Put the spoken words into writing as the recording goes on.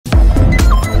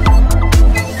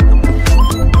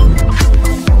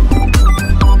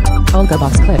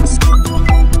ALGOBOX clips.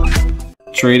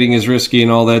 Trading is risky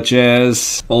and all that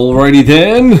jazz. Alrighty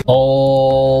then.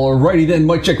 Alrighty then.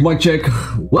 Mic check, mic check.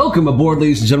 Welcome aboard,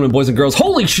 ladies and gentlemen, boys and girls.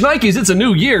 Holy shnikes, it's a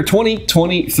new year,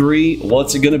 2023.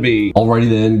 What's it gonna be? Alrighty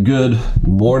then. Good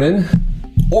morning,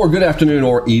 or good afternoon,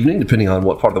 or evening, depending on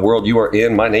what part of the world you are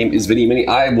in. My name is Vinny EMINI.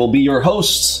 I will be your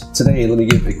host today. Let me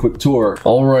give a quick tour.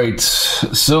 Alright,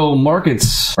 so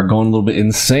markets are going a little bit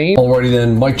insane. Alrighty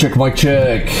then. Mic check, mic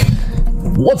check.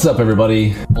 What's up,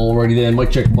 everybody? Alrighty then, mic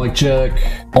check, mic check.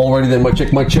 Alrighty then, mic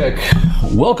check, mic check.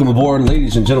 Welcome aboard,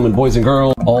 ladies and gentlemen, boys and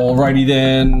girls. Alrighty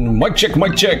then, mic check,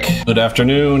 mic check. Good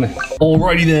afternoon.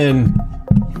 Alrighty then.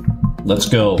 Let's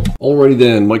go. Alrighty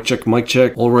then, mic check, mic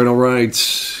check. Alright,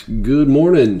 alright. Good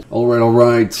morning. Alright,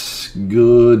 alright.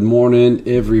 Good morning,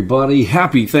 everybody.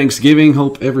 Happy Thanksgiving.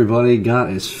 Hope everybody got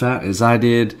as fat as I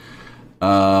did.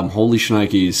 Holy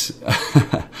shnikes.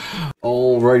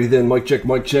 Alrighty then, mic check,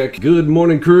 mic check. Good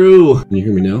morning, crew. Can you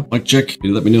hear me now? Mic check. Can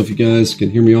you let me know if you guys can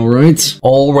hear me all right?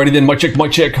 Alrighty then, mic check,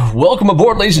 mic check. Welcome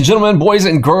aboard, ladies and gentlemen, boys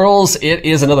and girls. It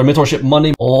is another Mentorship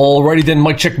Monday. Alrighty then,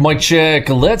 mic check, mic check.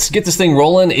 Let's get this thing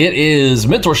rolling. It is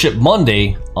Mentorship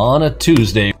Monday on a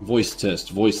Tuesday. Voice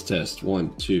test,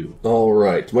 1, 2.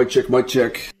 Alright, mic check, mic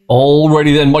check.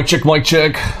 Alrighty then, mic check, mic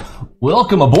check.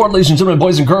 Welcome aboard, ladies and gentlemen,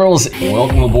 boys and girls.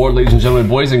 Welcome aboard, ladies and gentlemen,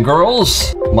 boys and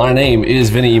girls. My name is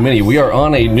Vinny EMINI. We are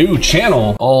on a new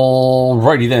channel.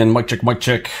 Alrighty then, mic check, mic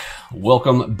check.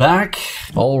 Welcome back.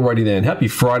 Alrighty then, happy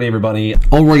Friday, everybody.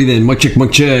 Alrighty then, mic check,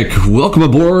 mic check. Welcome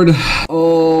aboard.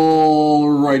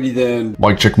 Alrighty then,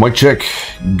 mic check, mic check.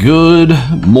 Good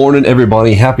morning,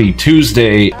 everybody. Happy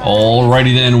Tuesday.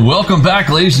 Alrighty then, welcome back,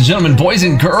 ladies and gentlemen, boys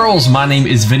and girls. My name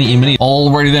is Vinny EMINI.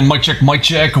 Alrighty then, mic check, mic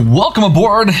check. Welcome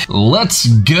aboard. Let's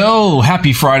go.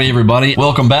 Happy Friday, everybody.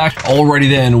 Welcome back. Alrighty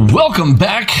then, welcome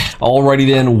back. Alrighty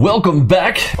then, welcome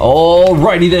back.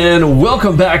 Alrighty then,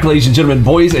 welcome back, ladies and gentlemen,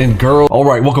 boys and girls.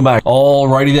 Alright, welcome back.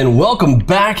 Alrighty then, welcome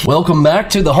back. Welcome back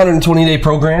to the 120-day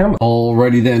program.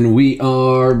 Alrighty then, we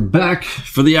are back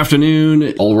for the afternoon.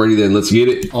 Alrighty then, let's get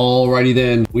it. Alrighty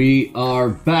then, we are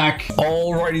back.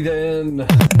 Alrighty then.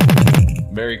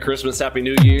 Merry Christmas, Happy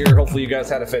New Year. Hopefully you guys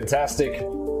had a fantastic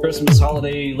Christmas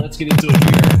holiday. Let's get into it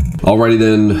here. Alrighty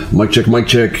then, mic check, mic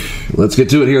check. Let's get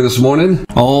to it here this morning.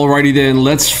 Alrighty then,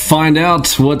 let's find out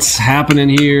what's happening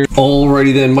here.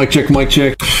 Alrighty then, mic check, mic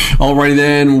check. Alrighty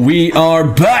then, we are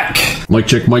back. Mic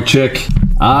check, mic check.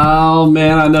 Oh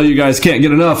man, I know you guys can't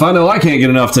get enough. I know I can't get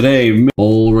enough today.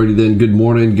 Alrighty then, good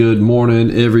morning,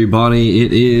 everybody.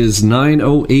 It is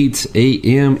 9:08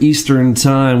 a.m. Eastern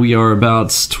time. We are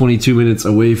about 22 minutes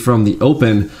away from the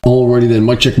open. Alrighty then,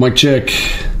 mic check, mic check.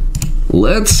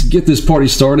 Let's get this party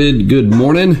started. Good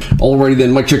morning. Alrighty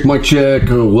then, mic check, mic check.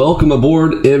 Welcome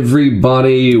aboard,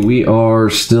 everybody. We are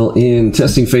still in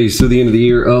testing phase through the end of the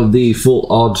year of the full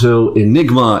auto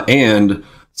Enigma and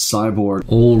Cyborg.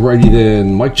 Alrighty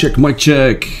then, mic check, mic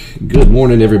check. Good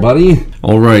morning, everybody.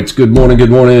 Alright, good morning, good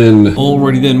morning.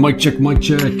 Alrighty then, mic check, mic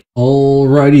check.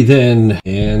 Alrighty then,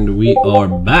 and we are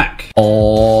back.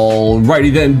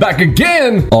 Alrighty then, back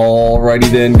again.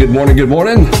 Alrighty then, good morning, good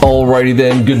morning. Alrighty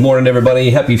then, good morning, everybody.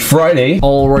 Happy Friday.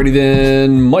 Alrighty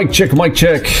then, mic check, mic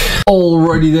check.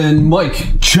 Alrighty then,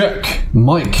 mic check,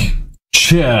 mic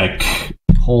check.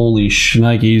 Holy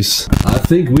shnikes. I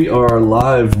think we are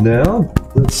live now.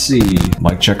 Let's see.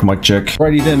 Mic check, mic check.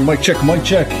 Alrighty then, mic check, mic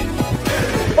check.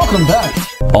 Welcome back.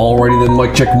 Alrighty then,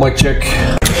 mic check, mic check.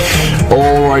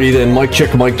 Alrighty then, mic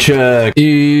check, mic check.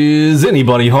 Is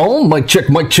anybody home? Mic check,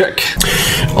 mic check.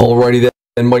 Alrighty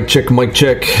then, mic check, mic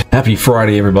check. Happy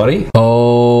Friday, everybody.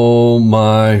 Oh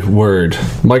my word.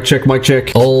 Mic check, mic check.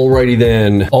 Alrighty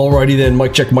then. Alrighty then,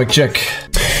 mic check, mic check.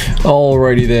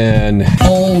 Alrighty then.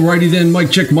 Alrighty then, mic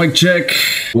check, mic check.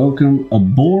 Welcome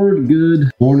aboard.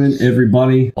 Good morning,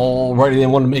 everybody. Alrighty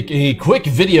then, want to make a quick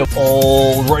video.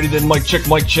 Alrighty then, mic check,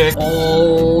 mic check.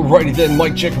 Alrighty then,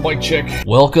 mic check, mic check.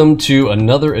 Welcome to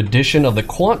another edition of the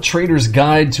Quant Trader's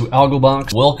Guide to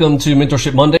ALGOBOX. Welcome to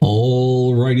Mentorship Monday.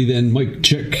 Alrighty then, mic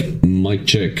check, mic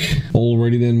check.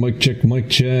 Alrighty then, mic check, mic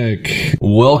check.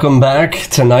 Welcome back.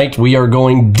 Tonight we are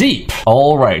going deep.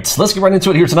 Alright, let's get right into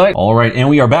it here tonight. Alright, and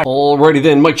we are back. Alrighty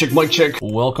then, mic check, mic check.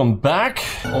 Welcome back.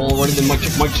 Alrighty then, mic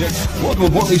check, mic check. Welcome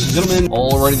aboard, ladies and gentlemen.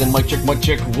 Alrighty then, mic check, mic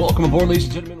check. Welcome aboard, ladies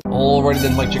and gentlemen. Alrighty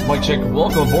then, mic check, mic check.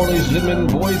 Welcome aboard, ladies and gentlemen,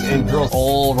 boys and girls.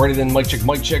 Alrighty then, mic check,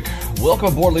 mic check. Welcome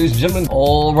aboard, ladies and gentlemen.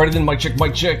 Alrighty then, mic check,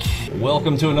 mic check.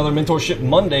 Welcome to another Mentorship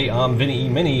Monday. I'm Vinny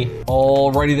EMINI.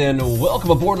 Alrighty then,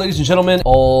 welcome aboard, ladies and gentlemen.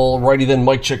 Alrighty then,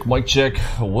 mic check, mic check.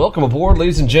 Welcome aboard,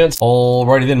 ladies and gents.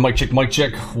 Alrighty then, mic check, mic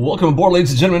check. Welcome aboard,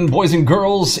 ladies and gentlemen, boys and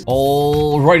girls.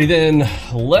 Alrighty then,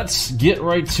 let's get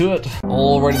right to it.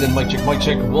 Alrighty then, mic check, mic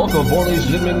check. Welcome aboard, ladies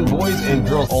and gentlemen, boys and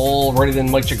girls. Alrighty then,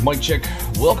 mic check, mic check.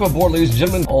 Welcome aboard, ladies and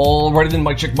gentlemen. Alrighty then,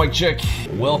 mic check, mic check.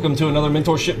 Welcome to another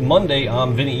Mentorship Monday.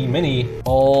 I'm Vinny EMINI.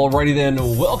 Alrighty then,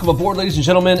 welcome aboard, ladies and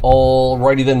gentlemen.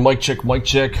 Alrighty then, mic check, mic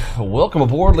check. Welcome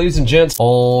aboard, ladies and gents.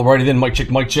 Alrighty then, mic check,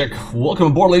 mic check. Welcome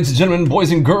aboard, ladies and gentlemen,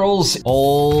 boys and girls.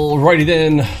 Alrighty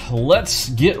then, let's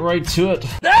get right to it.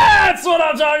 That's what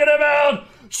I'm talking about!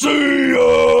 See ya!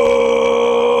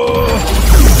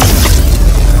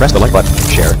 Press the like button,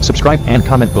 share, subscribe, and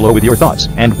comment below with your thoughts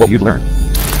and what you've learned.